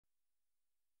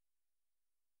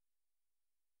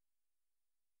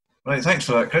Right, thanks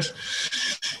for that, Chris.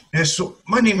 Yes, so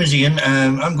my name is Ian,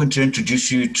 and I'm going to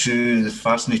introduce you to the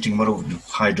fascinating world of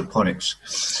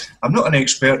hydroponics. I'm not an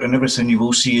expert, and everything you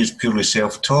will see is purely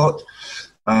self-taught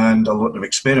and a lot of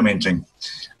experimenting.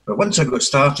 But once I got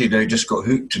started, I just got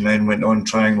hooked and then went on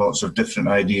trying lots of different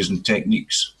ideas and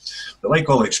techniques. But like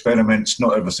all experiments,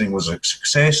 not everything was a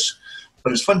success,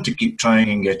 but it's fun to keep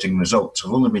trying and getting results.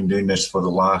 I've only been doing this for the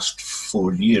last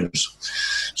 4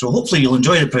 years. So hopefully you'll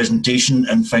enjoy the presentation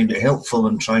and find it helpful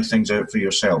and try things out for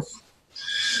yourself.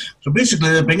 So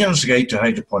basically, the beginner's guide to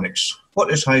hydroponics.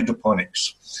 What is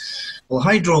hydroponics? Well,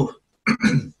 hydro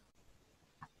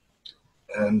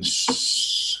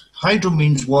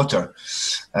means water.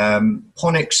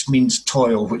 Ponics means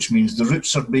toil, which means the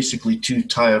roots are basically too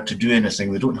tired to do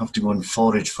anything. They don't have to go and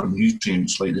forage for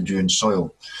nutrients like they do in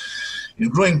soil. You're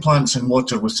growing plants in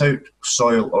water without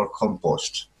soil or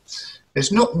compost.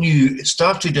 It's not new. It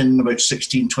started in about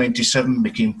 1627,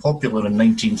 became popular in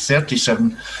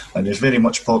 1937, and is very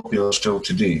much popular still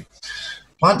today.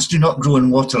 Plants do not grow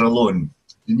in water alone.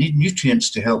 They need nutrients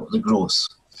to help the growth.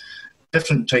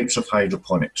 Different types of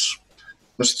hydroponics.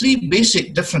 There's 3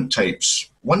 basic different types.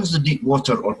 One is the deep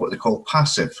water, or what they call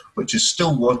passive, which is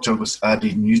still water with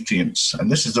added nutrients, and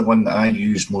this is the one that I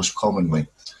use most commonly.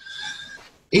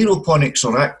 Aeroponics,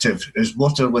 or active, is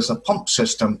water with a pump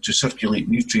system to circulate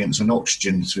nutrients and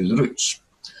oxygen through the roots.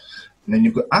 And then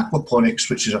you've got aquaponics,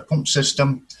 which is a pump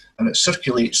system, and it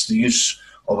circulates the use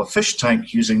of a fish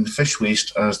tank using the fish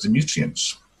waste as the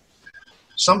nutrients.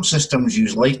 Some systems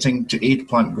use lighting to aid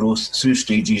plant growth through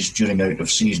stages during out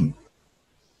of season.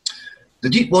 The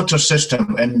deep water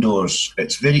system indoors,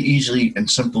 it's very easy and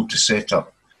simple to set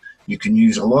up. You can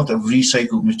use a lot of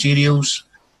recycled materials,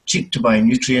 cheap to buy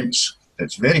nutrients.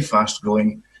 It's very fast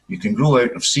growing. You can grow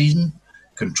out of season,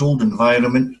 controlled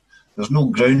environment. There's no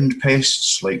ground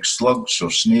pests like slugs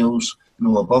or snails,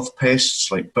 no above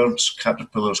pests like birds,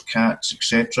 caterpillars, cats,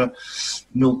 etc.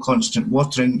 No constant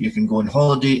watering. You can go on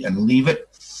holiday and leave it.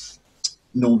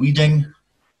 No weeding.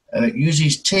 And it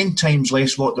uses 10 times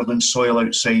less water than soil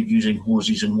outside using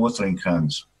hoses and watering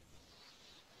cans.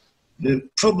 The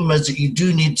problem is that you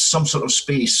do need some sort of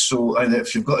space. So either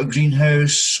if you've got a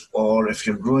greenhouse or if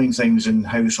you're growing things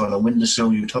in-house on a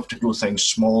windowsill, you'd have to grow things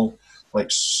small,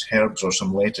 like herbs or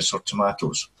some lettuce or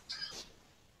tomatoes.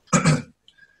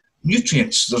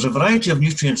 Nutrients. There's a variety of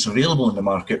nutrients available in the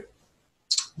market.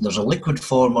 There's a liquid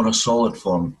form or a solid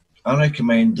form. I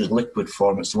recommend the liquid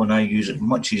form. It's the one I use. It's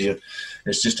much easier.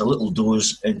 It's just a little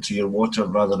dose into your water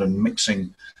rather than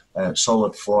mixing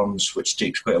solid forms, which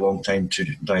takes quite a long time to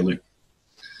dilute.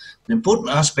 The important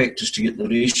aspect is to get the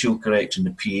ratio correct in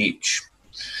the pH.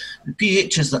 The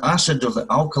pH is the acid or the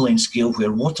alkaline scale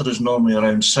where water is normally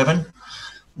around 7.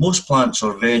 Most plants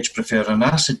or veg prefer an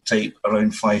acid type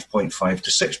around 5.5 to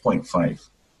 6.5.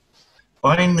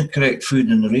 Buying the correct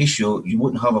food in the ratio, you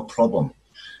won't have a problem.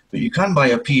 But you can buy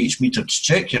a pH meter to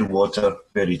check your water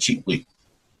very cheaply.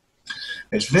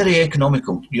 It's very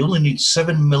economical. You only need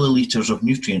 7 millilitres of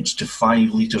nutrients to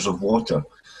 5 litres of water.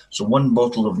 So one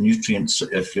bottle of nutrients,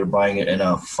 if you're buying it in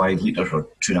a 5 litre or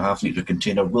 2.5 litre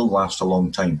container, will last a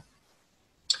long time.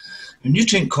 The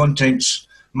nutrient contents,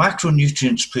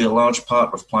 macronutrients play a large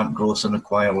part of plant growth and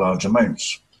require large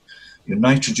amounts. Your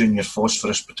nitrogen, your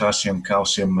phosphorus, potassium,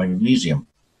 calcium, magnesium.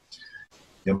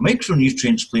 Your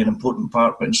micronutrients play an important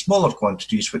part, but in smaller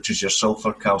quantities, which is your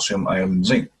sulfur, calcium, iron, and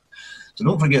zinc. So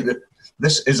don't forget that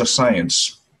this is a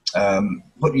science.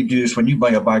 What you do is when you buy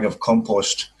a bag of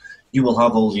compost, you will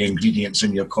have all the ingredients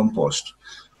in your compost.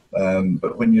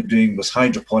 But when you're doing with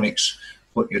hydroponics,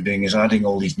 what you're doing is adding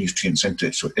all these nutrients into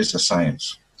it, so it is a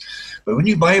science. But when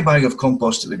you buy a bag of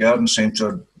compost at the garden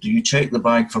centre, do you check the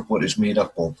bag for what it's made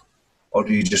up of? Or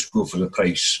do you just go for the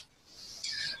price?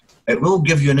 It will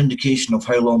give you an indication of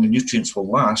how long the nutrients will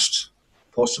last,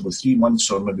 possibly 3 months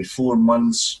or maybe 4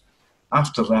 months.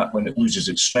 After that, when it loses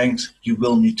its strength, you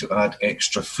will need to add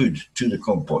extra food to the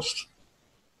compost.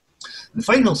 The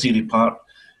final theory part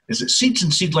is that seeds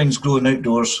and seedlings growing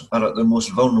outdoors are at their most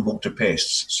vulnerable to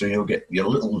pests. So you'll get your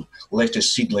little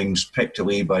lettuce seedlings picked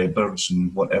away by birds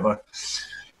and whatever.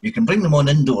 You can bring them on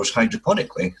indoors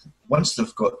hydroponically. Once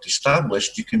they've got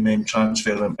established, you can then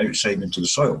transfer them outside into the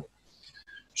soil.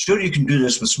 Sure, you can do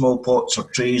this with small pots or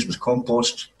trays with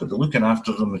compost, but the looking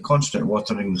after them, the constant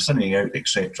watering, the thinning out,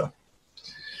 etc.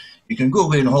 You can go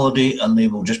away on holiday and they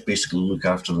will just basically look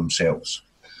after themselves.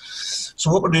 So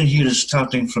what we're doing here is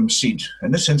starting from seed.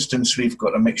 In this instance, we've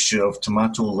got a mixture of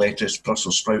tomato, lettuce,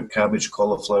 Brussels sprout, cabbage,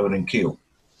 cauliflower and kale.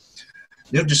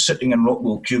 They're just sitting in rock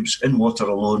wool cubes in water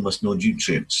alone with no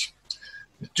nutrients.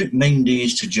 It took 9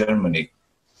 days to germinate.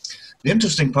 The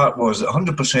interesting part was that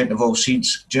 100% of all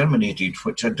seeds germinated,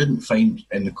 which I didn't find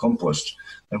in the compost.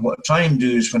 And what I try and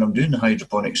do is when I'm doing the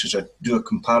hydroponics is I do a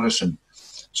comparison.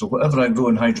 So whatever I grow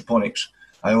in hydroponics,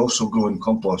 I also grow in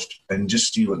compost and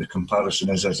just see what the comparison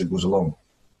is as it goes along.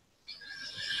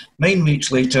 9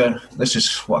 weeks later, this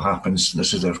is what happens.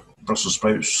 This is their Brussels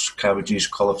sprouts, cabbages,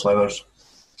 cauliflowers.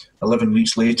 11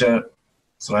 weeks later,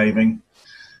 thriving.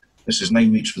 This is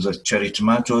 9 weeks with the cherry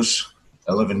tomatoes.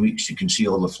 11 weeks, you can see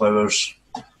all the flowers,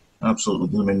 absolutely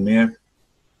blooming there.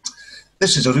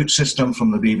 This is a root system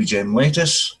from the baby gem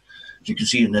lettuce. As you can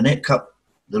see in the net cup,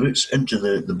 the roots into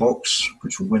the box,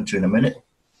 which we'll go into in a minute.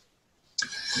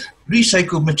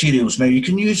 Recycled materials. Now you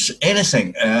can use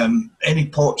anything, any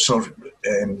pots or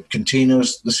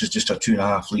containers. This is just a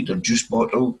 2.5 litre juice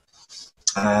bottle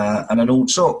and an old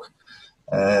sock.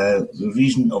 The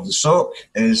reason of the sock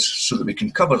is so that we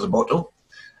can cover the bottle,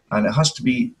 and it has to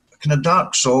be a kind of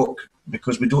dark sock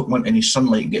because we don't want any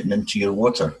sunlight getting into your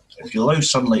water. If you allow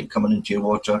sunlight coming into your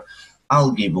water,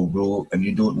 algae will grow, and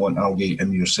you don't want algae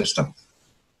in your system.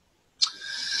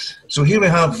 So here we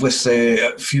have with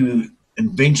a few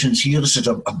inventions here. This is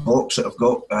a box that I've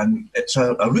got, and it's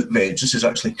a root veg. This is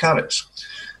actually carrots.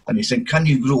 And you think, can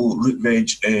you grow root veg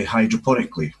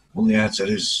hydroponically? Well, the answer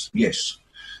is yes.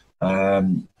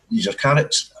 These are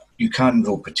carrots. You can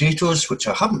grow potatoes, which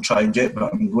I haven't tried yet,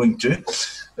 but I'm going to.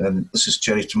 This is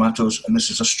cherry tomatoes, and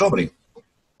this is a strawberry.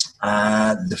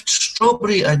 The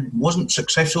strawberry I wasn't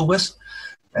successful with.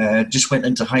 Just went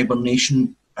into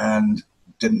hibernation and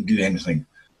didn't do anything.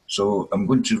 So I'm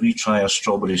going to retry a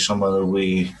strawberry some other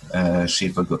way, see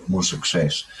if I got more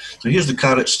success. So here's the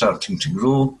carrots starting to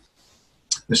grow.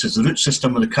 This is the root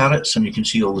system of the carrots, and you can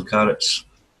see all the carrots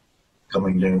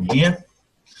coming down here.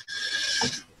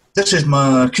 This is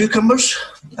my cucumbers,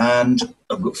 and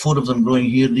I've got 4 of them growing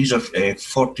here. These are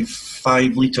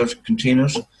 45 litre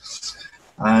containers.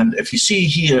 And if you see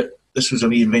here, this was a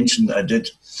wee invention that I did.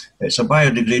 It's a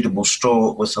biodegradable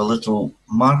straw with a little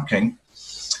marking.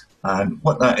 And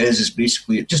what that is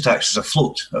basically, it just acts as a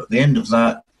float. At the end of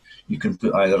that, you can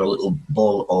put either a little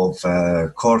ball of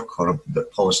cork or a bit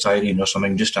of polystyrene or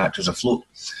something, just act as a float.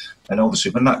 And obviously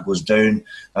when that goes down,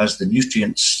 as the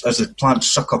nutrients, as the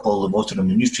plants suck up all the water and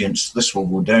the nutrients, this will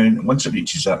go down. And once it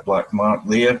reaches that black mark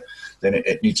there, then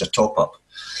it needs a top up.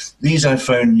 These I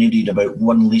found needed about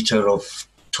 1 litre of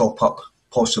top up,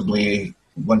 possibly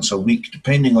once a week,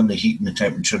 depending on the heat and the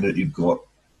temperature that you've got.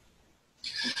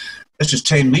 This is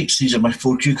 10 weeks. These are my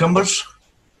 4 cucumbers.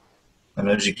 And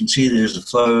as you can see, there's the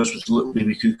flowers with little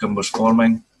baby cucumbers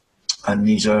forming. And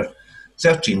these are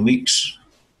 13 weeks.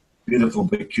 Beautiful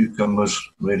big cucumbers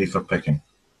ready for picking.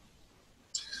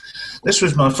 This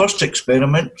was my first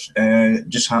experiment.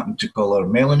 Just happened to call her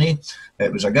Melanie.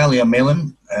 It was a Gallia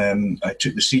melon. I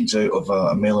took the seeds out of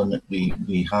a melon that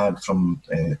we had from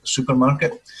the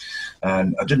supermarket.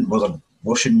 And I didn't bother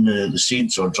washing the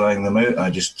seeds or drying them out. I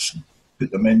just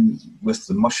put them in with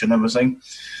the mush and everything.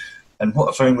 And what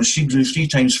I found was she grew 3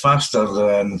 times faster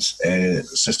than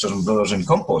sisters and brothers in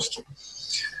compost.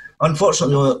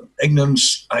 Unfortunately,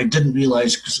 ignorance, I didn't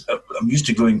realise, because I'm used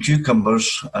to growing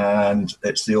cucumbers, and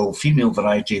it's the all-female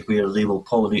variety where they will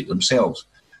pollinate themselves.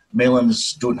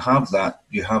 Melons don't have that.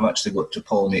 You have actually got to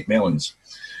pollinate melons.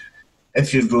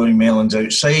 If you're growing melons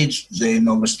outside, then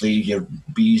obviously your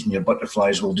bees and your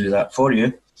butterflies will do that for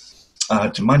you. I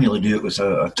had to manually do it with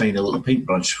a tiny little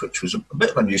paintbrush, which was a bit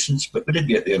of a nuisance, but we did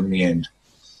get there in the end.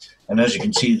 And as you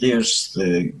can see, there's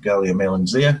the Gallia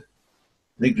melons there.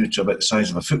 They grew to about the size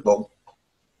of a football,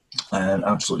 and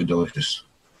absolutely delicious.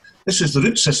 This is the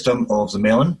root system of the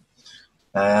melon,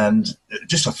 and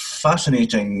just a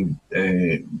fascinating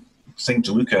thing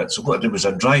to look at. So what I did was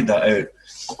I dried that out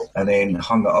and then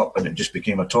hung it up, and it just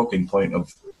became a talking point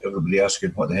of everybody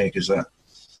asking, what the heck is that?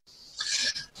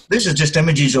 This is just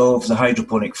images of the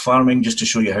hydroponic farming, just to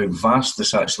show you how vast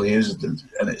this actually is,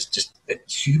 and it's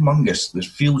humongous. There's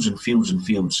fields and fields and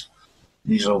fields.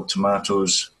 These are all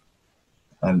tomatoes,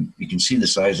 and you can see the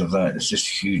size of that. It's just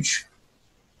huge.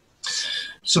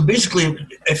 So basically,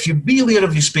 if you be aware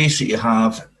of your space that you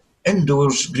have,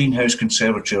 indoors, greenhouse,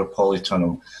 conservatory or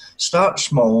polytunnel, start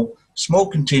small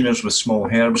containers with small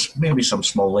herbs, maybe some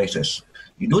small lettuce.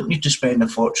 You don't need to spend a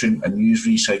fortune, and use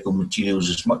recycled materials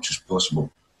as much as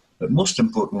possible. But most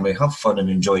importantly, have fun and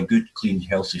enjoy good, clean,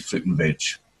 healthy fruit and veg.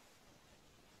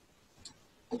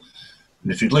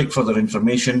 And if you'd like further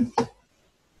information,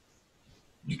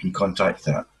 you can contact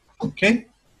that. Okay?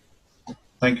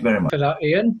 Thank you very much. For that,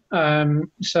 Ian.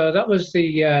 So that was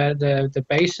the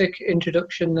basic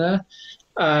introduction there.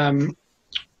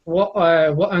 what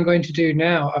I'm going to do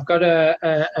now, I've got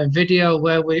a video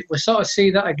where we sort of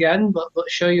see that again, but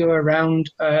show you around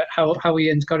how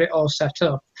Ian's got it all set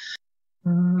up.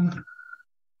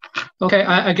 Okay,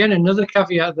 again, another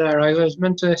caveat there. I was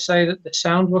meant to say that the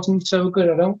sound wasn't so good.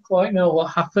 I don't quite know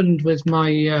what happened with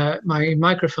my my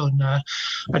microphone there.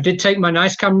 I did take my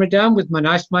nice camera down with my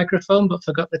nice microphone, but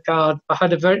forgot the card. I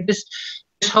had this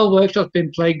whole workshop's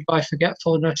been plagued by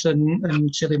forgetfulness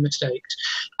and silly mistakes.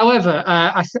 However,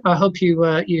 I hope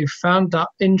you found that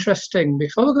interesting.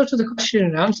 Before we go to the question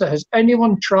and answer, has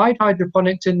anyone tried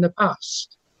hydroponics in the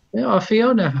past? Yeah,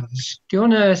 Fiona has. Do you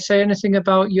want to say anything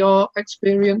about your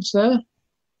experience there?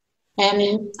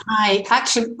 Hi,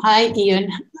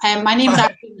 Ian. My name's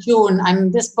actually Joan.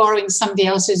 I'm just borrowing somebody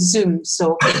else's Zoom,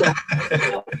 so.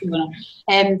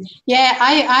 Yeah,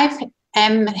 I've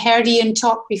heard Ian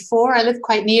talk before. I live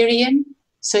quite near Ian,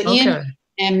 so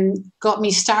Ian got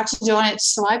me started on it.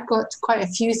 So I've got quite a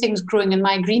few things growing in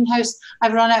my greenhouse.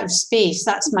 I've run out of space.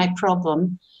 That's my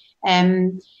problem.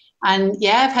 And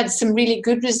yeah, I've had some really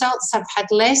good results. I've had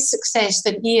less success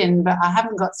than Ian, but I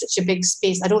haven't got such a big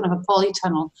space. I don't have a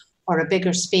polytunnel or a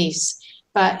bigger space,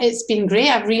 but it's been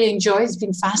great. I've really enjoyed it. It's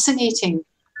been fascinating.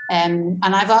 And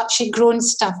I've actually grown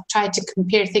stuff, tried to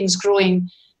compare things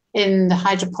growing in the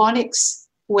hydroponics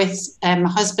with my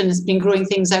husband has been growing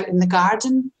things out in the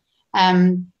garden.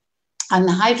 And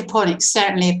the hydroponics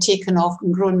certainly have taken off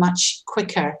and grown much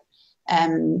quicker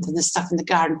than the stuff in the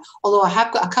garden. Although I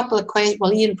have got a couple of questions.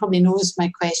 Well, Ian probably knows my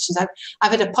questions.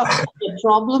 I've had a couple of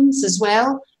problems as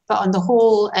well, but on the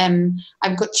whole,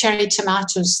 I've got cherry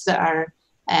tomatoes that are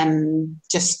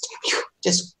just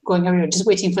going everywhere, just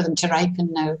waiting for them to ripen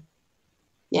now.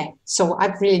 Yeah, so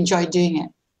I've really enjoyed doing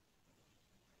it.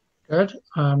 Good.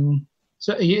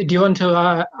 So do you want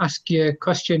to ask your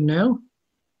question now?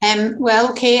 Well,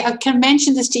 okay, I can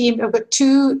mention this to Ian. I've got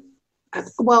two.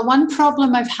 Well, one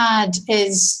problem I've had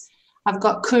is I've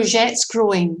got courgettes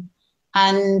growing,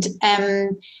 and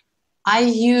I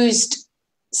used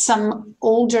some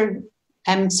older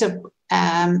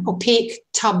opaque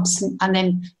tubs and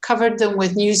then covered them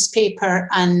with newspaper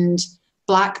and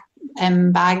black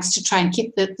bags to try and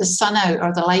keep the sun out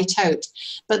or the light out.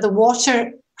 But the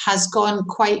water has gone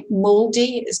quite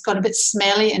mouldy. It's gone a bit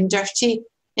smelly and dirty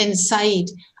inside,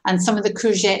 and some of the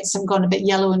courgettes have gone a bit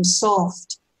yellow and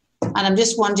soft. And I'm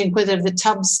just wondering whether the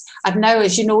tubs, I've now,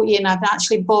 as you know, Ian, I've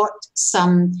actually bought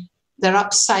some, they're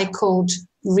upcycled,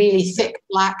 really thick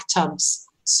black tubs.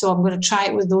 So I'm going to try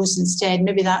it with those instead.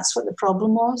 Maybe that's what the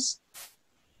problem was.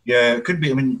 Yeah, it could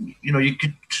be. I mean, you know, you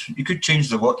could change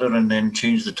the water and then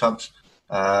change the tubs.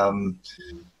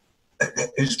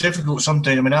 It's difficult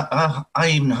sometimes. I mean, I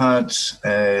even had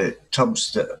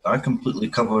tubs that I completely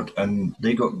covered and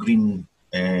they got green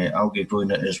algae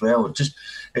growing in it as well.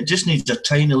 It just needs a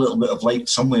tiny little bit of light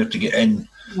somewhere to get in,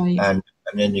 right. and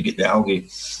then you get the algae.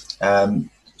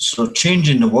 So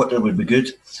changing the water would be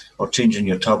good, or changing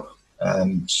your tub.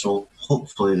 So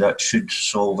hopefully that should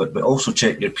solve it. But also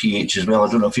check your pH as well.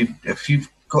 I don't know if you've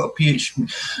got a pH.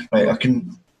 Right, I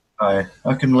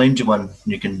can lend you one.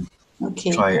 You can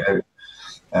try it out.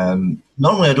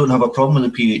 Normally I don't have a problem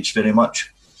with the pH very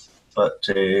much, but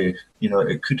you know,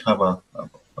 it could have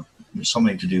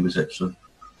something to do with it. So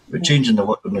changing the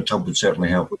water in the tub would certainly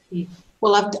help.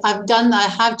 Well, I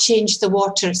have changed the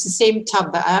water. It's the same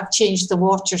tub, but I have changed the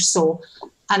water. So,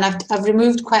 and I've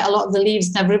removed quite a lot of the leaves,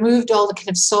 and I've removed all the kind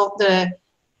of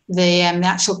the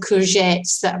actual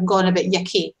courgettes that have gone a bit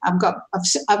yucky. I've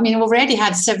already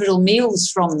had several meals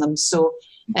from them, so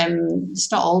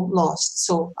it's not all lost.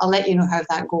 So I'll let you know how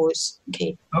that goes.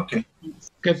 Okay. Okay.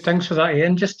 Good, thanks for that,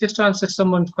 Ian. Just to answer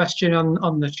someone's question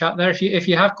on the chat there, if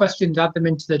you have questions, add them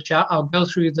into the chat. I'll go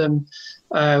through them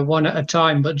one at a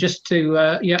time. But just to,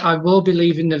 I will be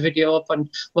leaving the video up on,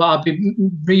 well, I'll be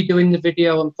redoing the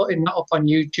video and putting that up on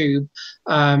YouTube.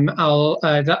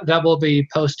 That will be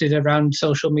posted around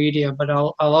social media, but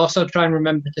I'll also try and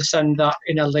remember to send that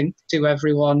in a link to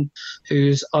everyone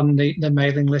who's on the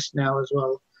mailing list now as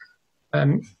well.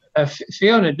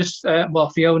 Fiona,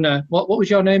 Fiona, what was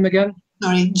your name again?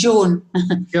 Sorry, Joan.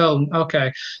 Joan,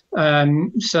 okay.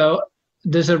 So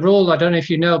there's a rule, I don't know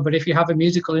if you know, but if you have a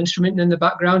musical instrument in the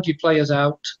background, you play us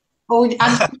out. Oh,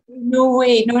 no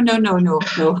way. No.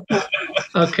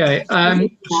 Okay,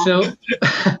 so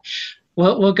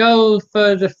we'll go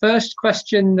for the first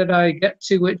question that I get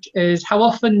to, which is, how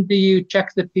often do you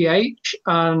check the pH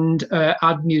and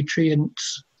add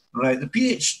nutrients? Right, the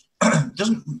pH I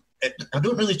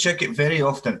don't really check it very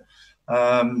often.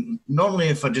 Normally,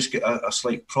 if I just get a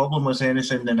slight problem with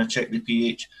anything, then I check the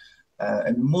pH.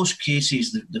 In most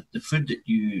cases, the food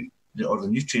that or the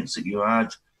nutrients that you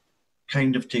add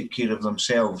kind of take care of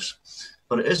themselves.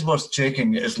 But it is worth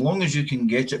checking, as long as you can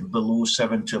get it below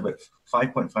 7 to about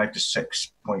 5.5 to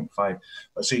 6.5.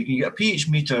 So you can get a pH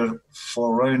meter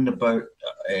for around about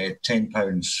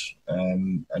 £10,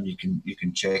 and you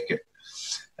can check it.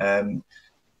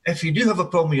 If you do have a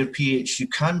problem with your pH, you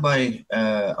can buy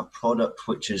a product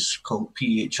which is called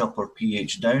pH up or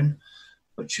pH down,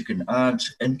 which you can add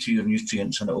into your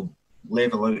nutrients and it will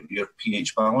level out your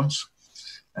pH balance.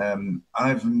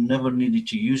 I've never needed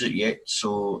to use it yet,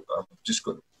 so I've just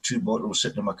got 2 bottles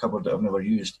sitting in my cupboard that I've never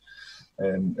used.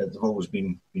 They've always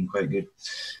been quite good.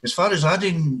 As far as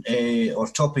adding or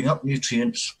topping up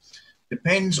nutrients,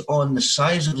 depends on the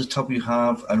size of the tub you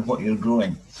have and what you're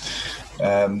growing.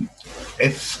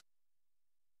 If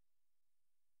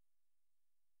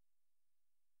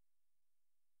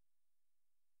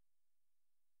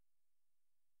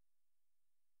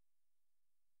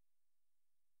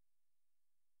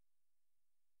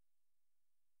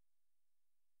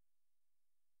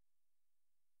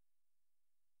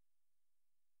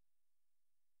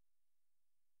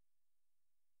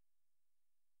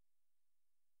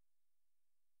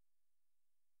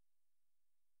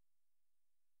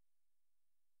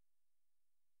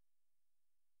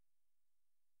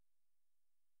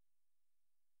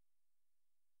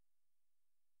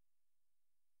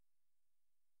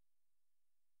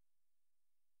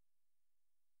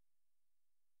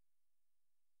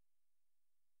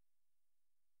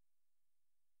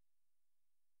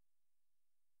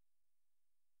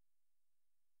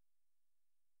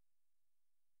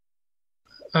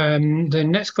The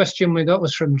next question we got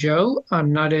was from Joe,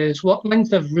 and that is, what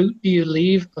length of root do you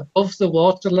leave above the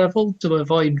water level to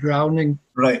avoid drowning?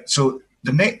 Right, so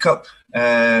the net cup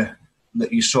that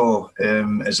you saw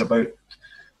is about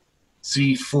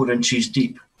 3-4 inches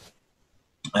deep.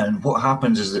 And what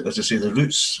happens is that, as I say, the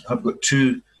roots have got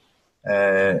two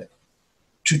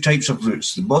types of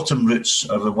roots. The bottom roots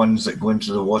are the ones that go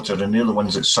into the water, and they're the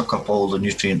ones that suck up all the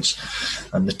nutrients.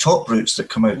 And the top roots that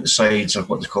come out the sides are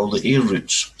what they call the air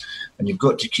roots. And you've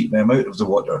got to keep them out of the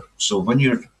water. So when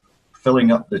you're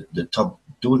filling up the tub,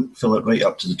 don't fill it right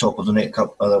up to the top of the net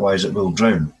cup, otherwise it will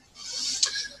drown.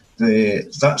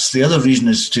 That's the other reason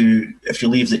is to, if you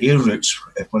leave the air roots,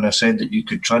 when I said that you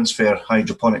could transfer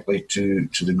hydroponically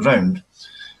to the ground,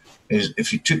 is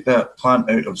if you took that plant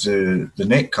out of the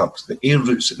net cup, the air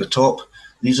roots at the top,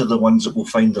 these are the ones that will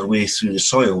find their way through the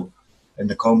soil in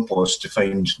the compost to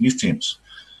find nutrients.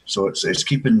 So it's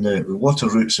keeping the water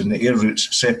roots and the air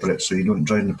roots separate so you don't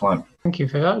drown the plant. Thank you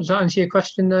for that. Does that answer your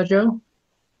question there, Joe?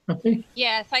 Happy?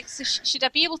 Yeah, thanks. So should I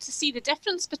be able to see the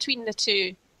difference between the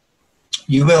two?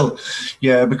 You will,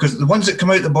 yeah, because the ones that come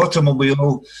out the bottom will be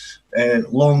all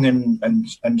long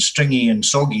and stringy and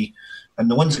soggy, and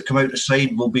the ones that come out the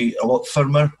side will be a lot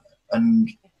firmer and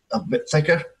a bit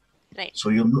thicker. Right. So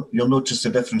you'll notice the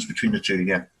difference between the two,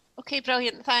 yeah. Okay,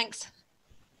 brilliant. Thanks.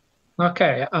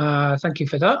 Okay, thank you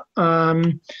for that.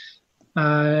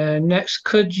 Next,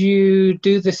 could you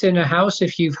do this in a house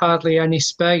if you've hardly any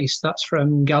space? That's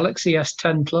from Galaxy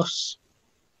S10 Plus.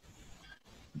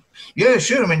 Yeah,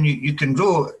 sure. I mean, you can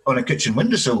grow on a kitchen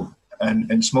windowsill and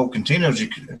in small containers,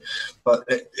 but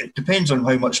it depends on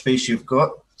how much space you've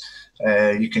got.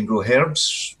 You can grow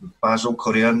herbs, basil,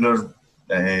 coriander,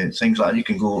 things like that. You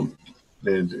can grow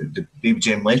the baby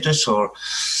gem lettuce, or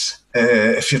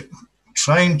if you're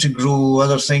trying to grow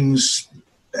other things,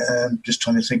 just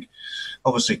trying to think,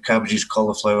 obviously cabbages,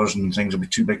 cauliflowers and things will be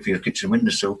too big for your kitchen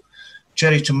windowsill.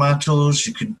 Cherry tomatoes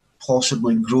you could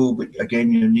possibly grow, but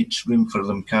again you need room for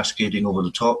them cascading over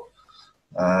the top.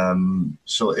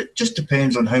 So it just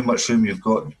depends on how much room you've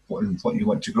got and what you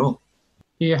want to grow.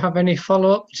 Do you have any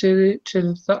follow-up to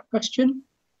that question?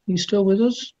 Are you still with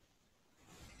us?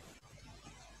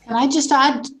 Can I just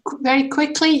add very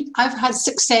quickly? I've had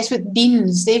success with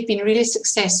beans. They've been really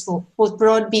successful, both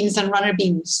broad beans and runner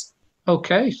beans.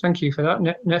 Okay, thank you for that.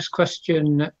 Next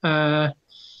question. I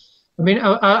mean,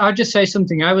 I'll just say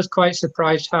something. I was quite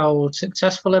surprised how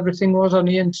successful everything was on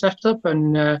Ian's setup,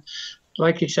 and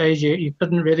like he says, you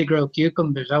couldn't really grow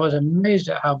cucumbers. I was amazed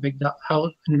at how big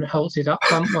and healthy that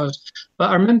plant was. But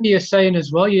I remember you saying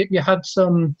as well, you had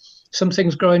some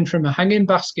things growing from a hanging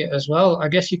basket as well. I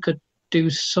guess you could do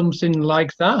something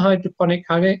like that, hydroponic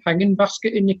hanging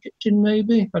basket in your kitchen,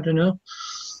 maybe? I don't know.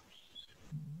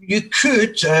 You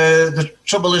could. The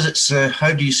trouble is, it's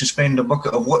how do you suspend a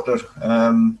bucket of water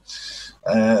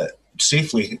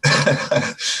safely?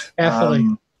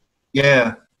 Carefully.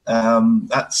 Yeah,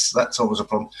 that's always a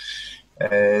problem.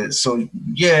 So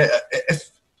yeah,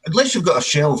 unless you've got a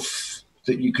shelf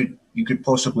that you could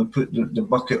possibly put the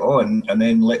bucket on and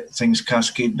then let things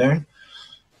cascade down.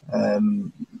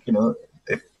 You know,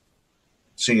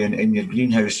 say in your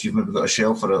greenhouse, you've maybe got a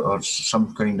shelf or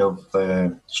some kind of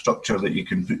structure that you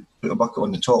can put a bucket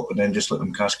on the top and then just let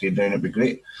them cascade down, it'd be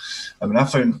great. I mean, I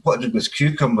found what I did with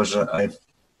cucumbers, I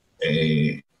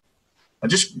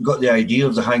just got the idea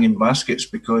of the hanging baskets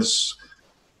because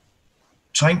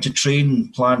trying to train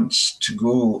plants to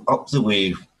go up the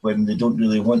way when they don't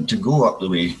really want to go up the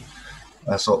way,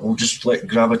 I thought, we'll just let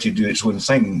gravity do its own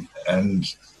thing and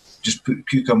just put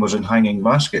cucumbers in hanging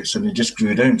baskets, and they just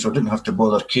grew down, so I didn't have to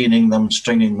bother caning them,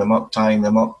 stringing them up, tying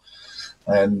them up,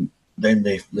 and then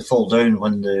they fall down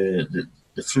when the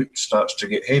fruit starts to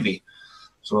get heavy.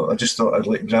 So I just thought I'd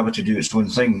let gravity do its own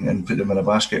thing and put them in a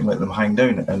basket and let them hang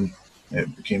down, and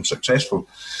it became successful.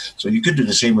 So you could do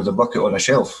the same with a bucket on a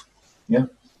shelf. Yeah.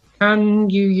 Can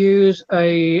you use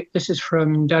this is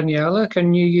from Daniela,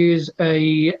 can you use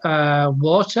a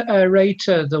water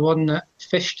aerator, the one that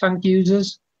fish tank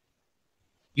uses?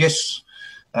 Yes.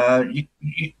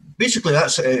 Basically,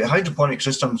 that's hydroponic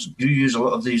systems do use a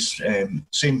lot of these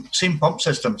same pump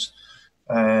systems,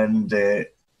 and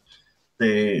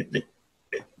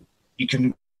you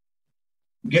can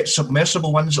get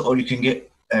submersible ones, or you can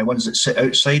get ones that sit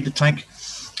outside the tank,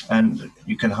 and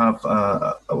you can have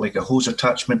like a hose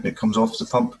attachment that comes off the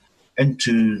pump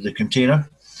into the container,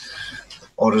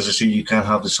 or as I say, you can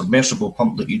have the submersible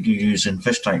pump that you do use in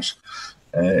fish tanks.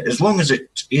 As long as it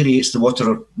aerates the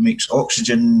water, makes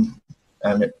oxygen,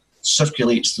 and it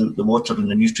circulates the water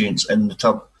and the nutrients in the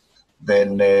tub,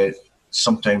 then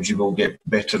sometimes you will get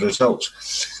better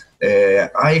results.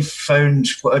 I found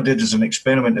what I did as an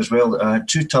experiment as well. I had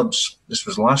 2 tubs. This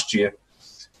was last year.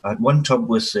 I had 1 tub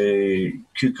with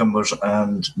cucumbers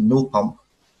and no pump.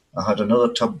 I had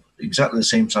another tub, exactly the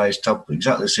same size tub,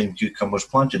 exactly the same cucumbers,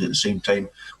 planted at the same time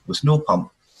with no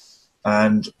pump.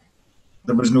 And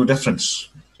there was no difference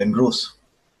in growth.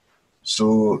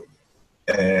 So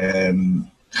I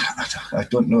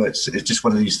don't know, it's just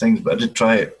one of these things, but I did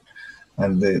try it.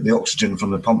 And the oxygen from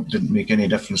the pump didn't make any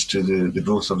difference to the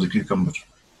growth of the cucumbers.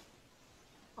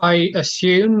 I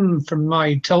assume, from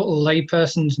my total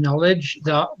layperson's knowledge,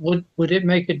 that would it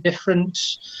make a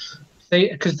difference?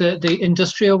 Because the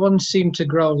industrial ones seem to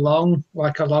grow along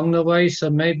the way,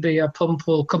 so maybe a pump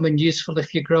will come in useful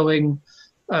if you're growing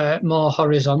more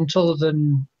horizontal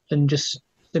than just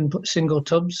single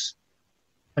tubs.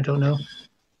 I don't know.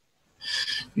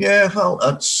 Yeah, well,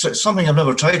 it's something I've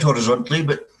never tried horizontally,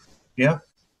 but yeah,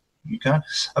 you can.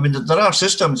 I mean, there are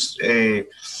systems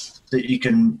that you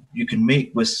can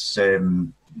make with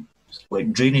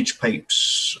like drainage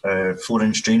pipes,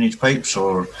 4-inch drainage pipes,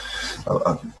 or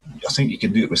I think you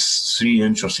can do it with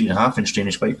 3-inch or 3.5-inch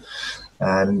drainage pipe,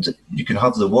 and you can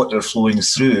have the water flowing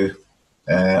through,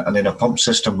 and then a pump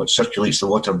system which circulates the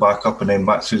water back up and then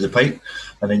back through the pipe,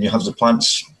 and then you have the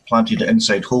plants planted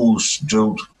inside holes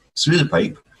drilled through the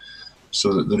pipe,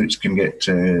 so that the roots can get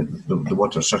the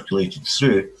water circulated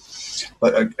through.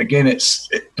 But again, it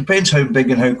depends how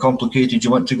big and how complicated you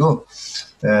want to go.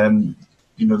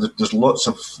 You know, there's lots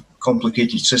of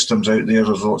complicated systems out there.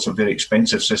 There's lots of very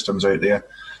expensive systems out there.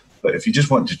 But if you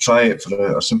just want to try it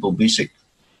for a simple basic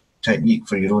technique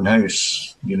for your own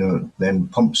house, you know, then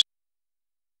pumps.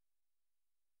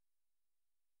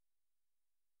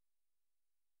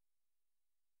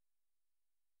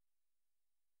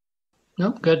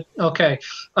 No, good. Okay.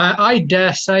 I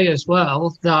dare say as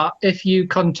well that if you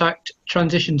contact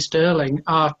Transition Sterling,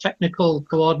 our technical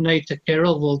coordinator,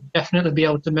 Kirill, will definitely be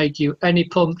able to make you any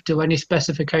pump to any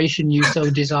specification you so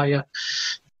desire.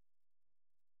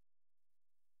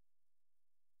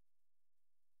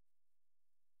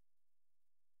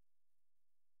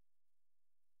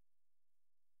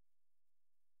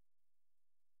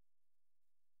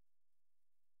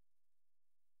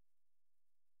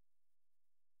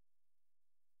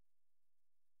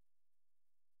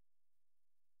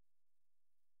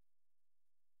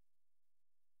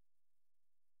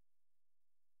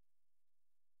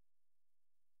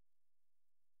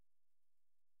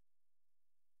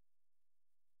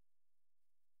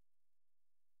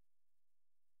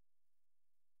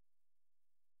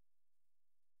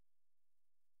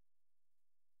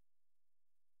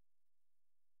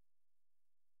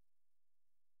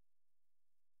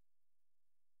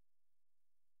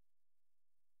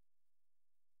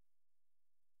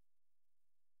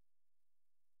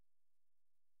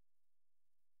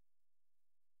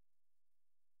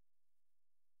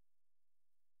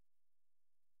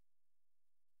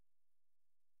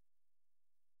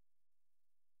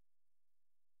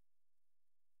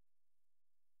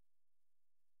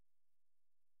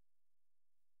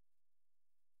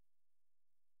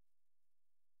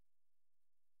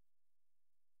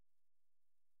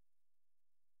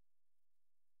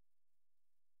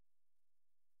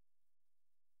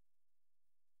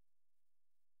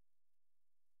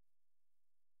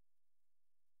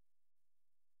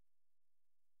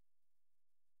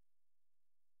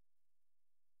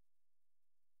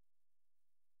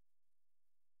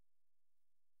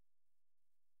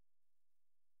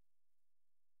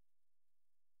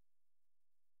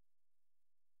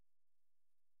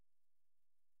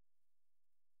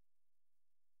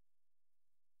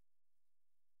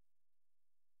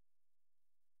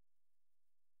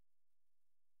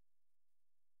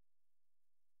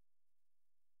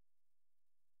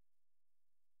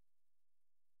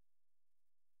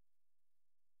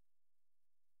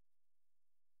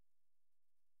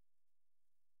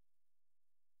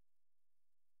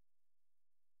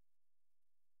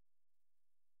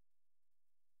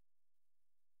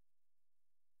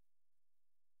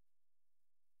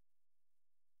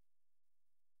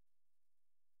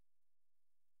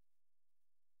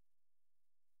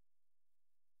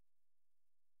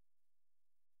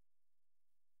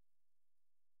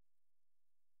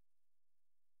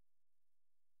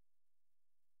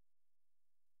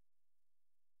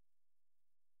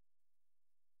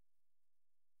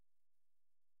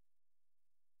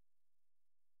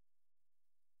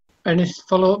 Any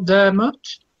follow-up there, Matt?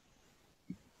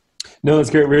 No, that's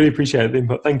great. Really appreciate the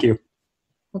input. Thank you.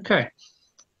 Okay.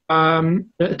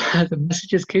 The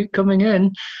messages keep coming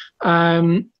in.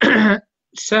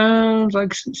 Sounds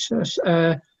like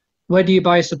where do you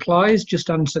buy supplies? Just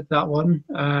answered that one.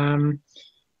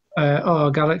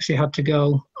 Galaxy had to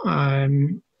go.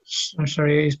 I'm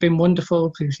sorry. It's been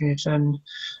wonderful. Please send.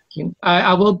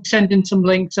 I will be sending some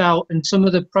links out, and some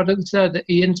of the products there that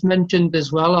Ian's mentioned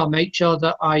as well. I'll make sure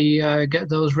that I get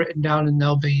those written down, and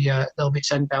they'll be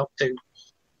sent out too.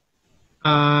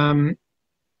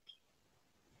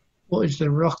 What is the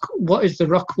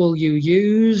rock wool you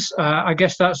use? I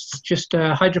guess that's just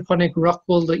a hydroponic rock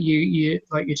wool that you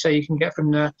like you say you can get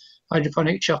from the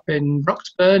hydroponic shop in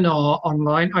Roxburn or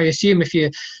online. I assume if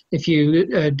you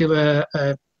do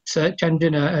a search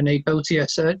engine, an Ecosia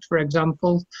search, for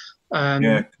example.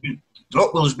 Yeah,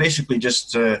 rock wool is basically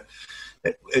just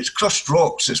it's crushed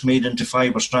rocks. It's made into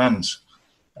fibre strands,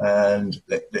 and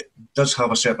it does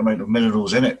have a certain amount of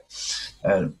minerals in it.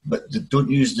 But don't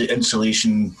use the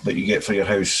insulation that you get for your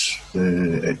house.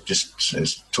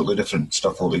 It's totally different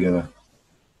stuff altogether.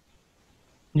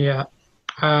 Yeah.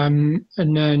 And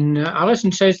then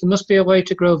Alison says there must be a way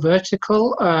to grow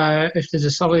vertical if there's a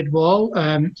solid wall.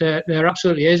 There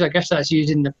absolutely is. I guess that's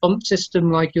using the pump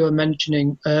system like you were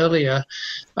mentioning earlier.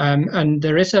 And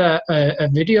there is a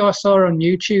video I saw on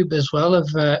YouTube as well of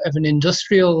an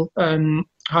industrial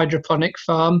hydroponic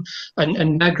farm,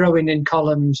 and they're growing in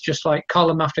columns, just like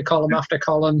column after column after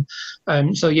column.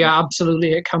 So yeah,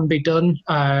 absolutely it can be done.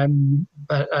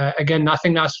 But again, I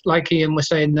think that's like Ian was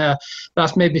saying there,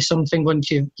 that's maybe something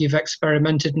once you've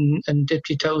experimented and dipped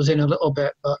your toes in a little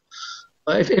bit. But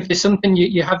if it's something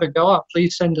you have a go at,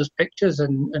 please send us pictures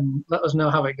and let us know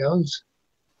how it goes.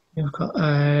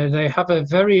 They have a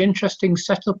very interesting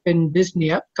setup in Disney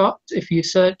Epcot. If you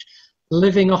search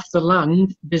living off the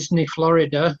land, Disney,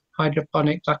 Florida,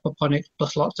 hydroponics, aquaponics,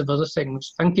 plus lots of other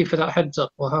things. Thank you for that heads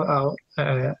up. From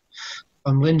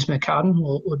Lynn's McCann,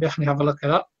 we'll definitely have a look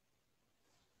at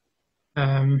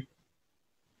that.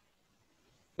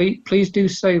 Please do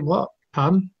say what,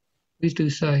 Pam? Please do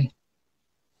say.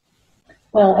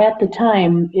 Well, at the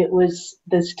time, it was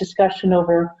this discussion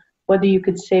over whether you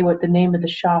could say what the name of the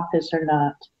shop is or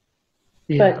not.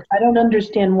 Yeah. But I don't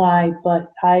understand why,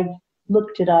 but I've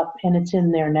looked it up and it's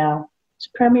in there now. It's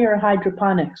Premier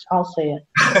Hydroponics, I'll say it.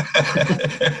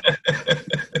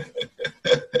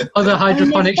 Other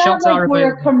hydroponic shops are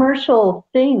we're a commercial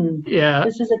thing. Yeah.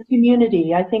 This is a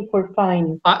community. I think we're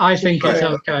fine. I think it's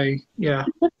okay. Yeah.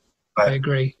 I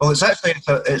agree. Well, it's actually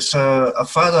it's a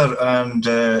father and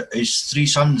his 3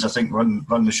 sons, I think,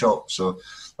 run the shop. So,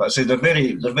 but I say they're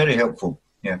very helpful.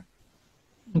 Yeah.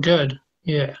 Good.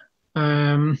 Yeah.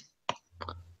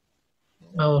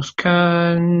 Else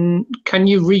can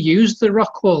you reuse the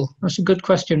rock wool? That's a good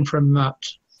question from Matt.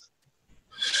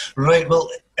 Right. Well,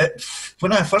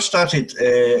 when I first started,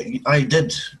 I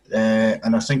did,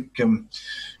 and I think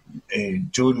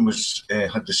Joan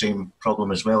had the same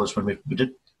problem as well as when we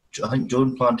did. I think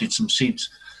Joan planted some seeds,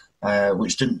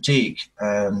 which didn't take,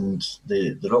 and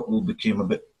the rock wool became a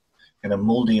bit kind of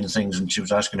mouldy and things, and she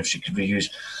was asking if she could reuse.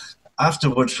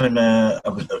 Afterwards, when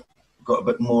got a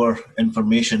bit more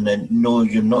information, then no,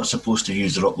 you're not supposed to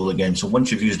use the rock wool again. So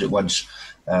once you've used it once,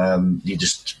 you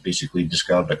just basically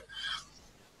discard it.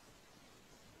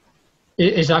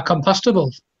 Is that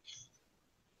compostable?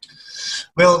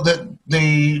 Well,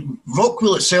 the rock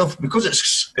wool itself, because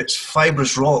it's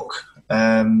fibrous rock,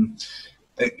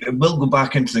 it will go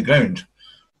back into the ground,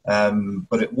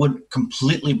 but it won't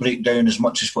completely break down as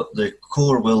much as what the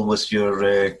core will with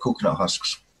your coconut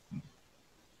husks.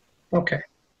 Okay.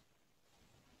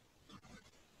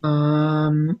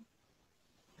 On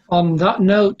that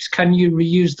note, can you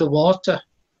reuse the water?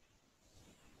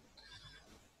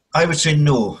 I would say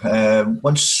no.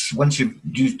 Once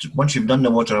you've done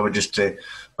the water, I would just.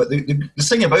 But the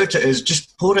thing about it is,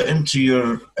 just pour it into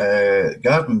your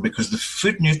garden, because the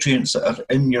food nutrients that are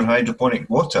in your hydroponic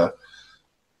water,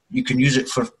 you can use it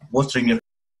for watering your.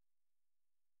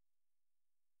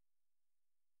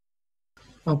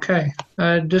 Okay.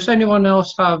 Does anyone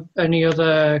else have any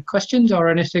other questions or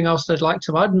anything else they'd like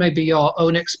to add? Maybe your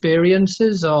own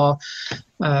experiences, or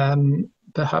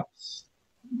perhaps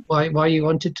why you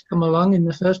wanted to come along in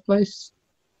the first place?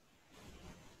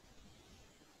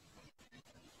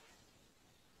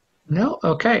 No?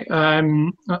 Okay.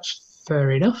 That's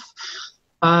fair enough.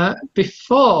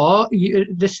 Before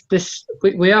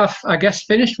we are, I guess,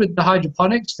 finished with the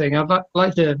hydroponics thing, I'd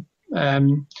like to